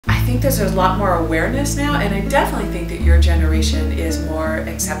think there's a lot more awareness now, and I definitely think that your generation is more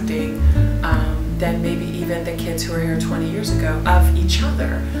accepting than maybe even the kids who were here 20 years ago of each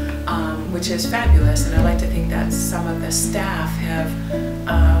other, which is fabulous. And I like to think that some of the staff have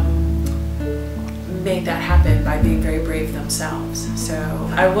made that happen by being very brave themselves. So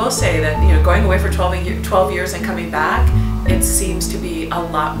I will say that, you know, going away for 12 years and coming back, it seems to be a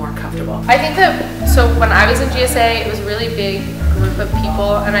lot more comfortable. I think that, so when I was in GSA, it was a really big group of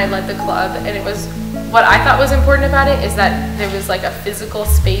people, and I led the club, and it was, what I thought was important about it is that there was like a physical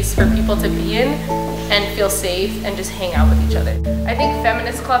space for people to be in and feel safe and just hang out with each other. I think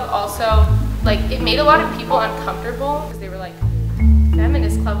Feminist Club also, like, it made a lot of people uncomfortable because they were like,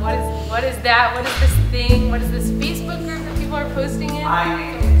 Feminist Club, what is that? What is this thing? What is this Facebook group that people are posting in?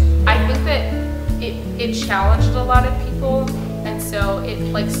 I think that it challenged a lot of people, and so it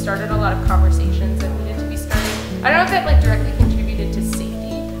like started a lot of conversations that needed to be started. I don't know if that like directly contributed to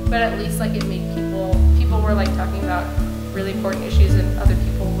safety, but at least like it made people were like talking about really important issues, and other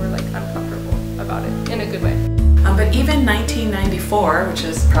people were like uncomfortable about it in a good way. But even 1994, which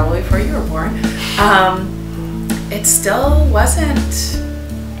is probably before you were born, it still wasn't.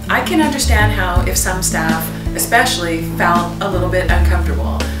 I can understand how if some staff especially felt a little bit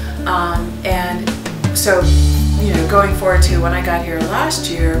uncomfortable. And so, you know, going forward to when I got here last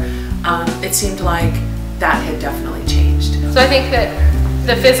year, it seemed like that had definitely changed. So I think that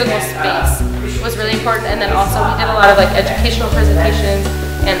the physical space was really important, and then also we did a lot of like educational presentations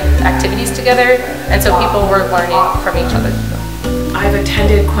and activities together, and so people were learning from each other. I've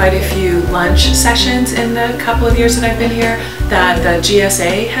attended quite a few lunch sessions in the couple of years that I've been here that the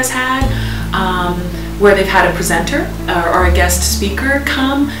GSA has had, where they've had a presenter or a guest speaker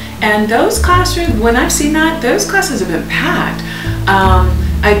come, and those classrooms, when I've seen that, those classes have been packed.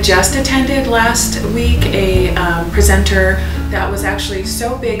 I just attended last week a presenter that was actually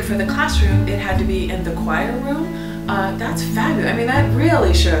so big for the classroom it had to be in the choir room. That's fabulous. I mean, that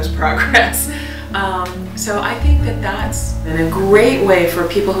really shows progress. So I think that that's been a great way for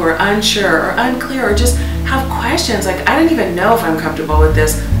people who are unsure or unclear or just have questions like, I don't even know if I'm comfortable with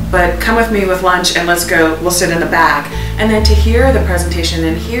this, but come with me with lunch and let's go, we'll sit in the back. And then to hear the presentation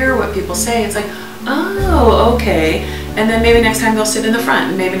and hear what people say, it's like, oh, okay. And then maybe next time they'll sit in the front,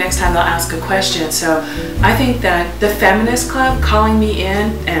 and maybe next time they'll ask a question. So I think that the Feminist Club calling me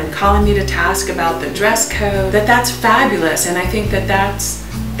in and calling me to task about the dress code, that's fabulous. And I think that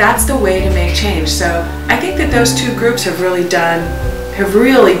that's the way to make change. So I think that those two groups have really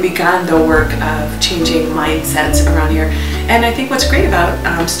begun the work of changing mindsets around here. And I think what's great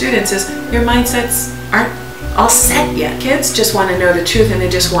about students is your mindsets aren't all set yet. Kids just want to know the truth, and they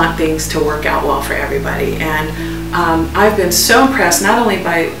just want things to work out well for everybody. And I've been so impressed not only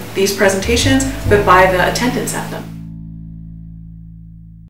by these presentations, but by the attendance at them.